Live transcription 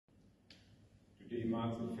Today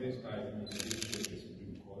marks the first time in the history of the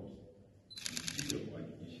Supreme Court, one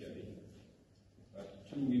judiciary,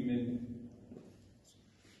 that two women,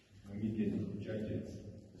 Namibian judges,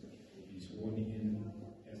 will be sworn in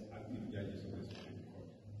as active judges of the Supreme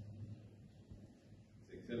Court.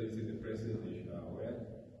 His Excellency the President, as you are aware,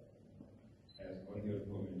 has on the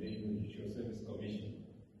recommendation of the Judicial Service Commission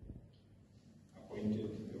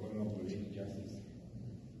appointed the Honorable Lady Justice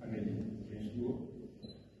Hannelie Prinsloo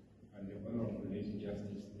and the Honorable Lady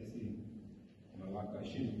Justice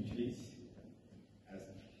Schimming-Chase as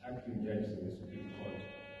acting judges of the Supreme Court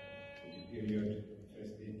for the period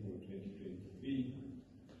 1st April 2023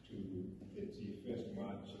 to 31st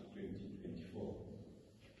March 2024.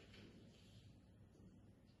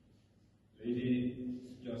 Lady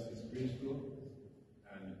Justice Prinsloo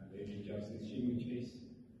and Lady Justice Schimming-Chase,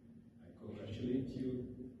 I congratulate you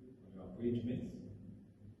on your appointments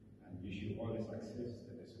and wish you all the success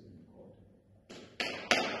at the Supreme Court.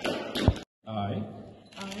 I,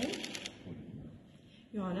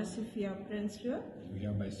 Your Honor, Sophia Prinsloo, do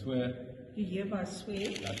hereby swear do hereby swear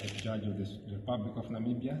that as Judge of the Republic of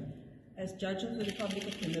Namibia, as Judge of the Republic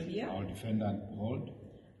of Namibia, I will defend and uphold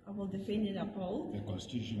I will defend and uphold the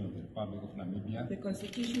Constitution of the Republic of Namibia the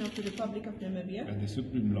Constitution of the Republic of Namibia and the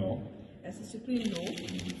supreme law, as the supreme law,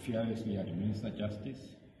 and will fearlessly administer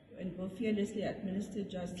justice and will fearlessly administer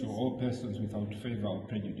justice to all persons without favor or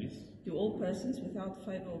prejudice, to all persons without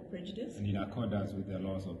favor or prejudice, and in accordance with the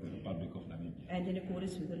laws of the Republic of Namibia. and in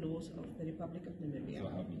accordance with the laws of the Republic of Namibia. So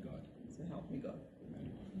help me God. So help me God.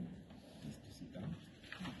 Please to sit down.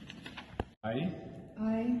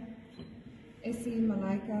 I S.E.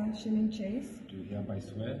 Malaika Schimming-Chase, do hereby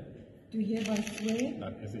swear do hereby swear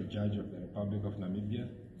that as a Judge of the Republic of Namibia,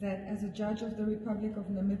 that as a Judge of the Republic of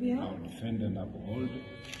I Namibia, will defend and uphold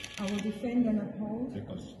I will defend and uphold the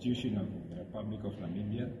Constitution of the Republic of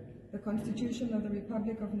Namibia the Constitution of the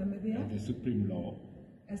Republic of Namibia and the supreme law,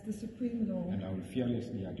 as the supreme law, and I will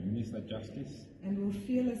fearlessly administer justice and will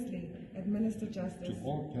fearlessly administer justice to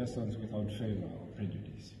all persons without favor or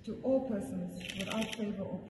prejudice, to all persons without favor or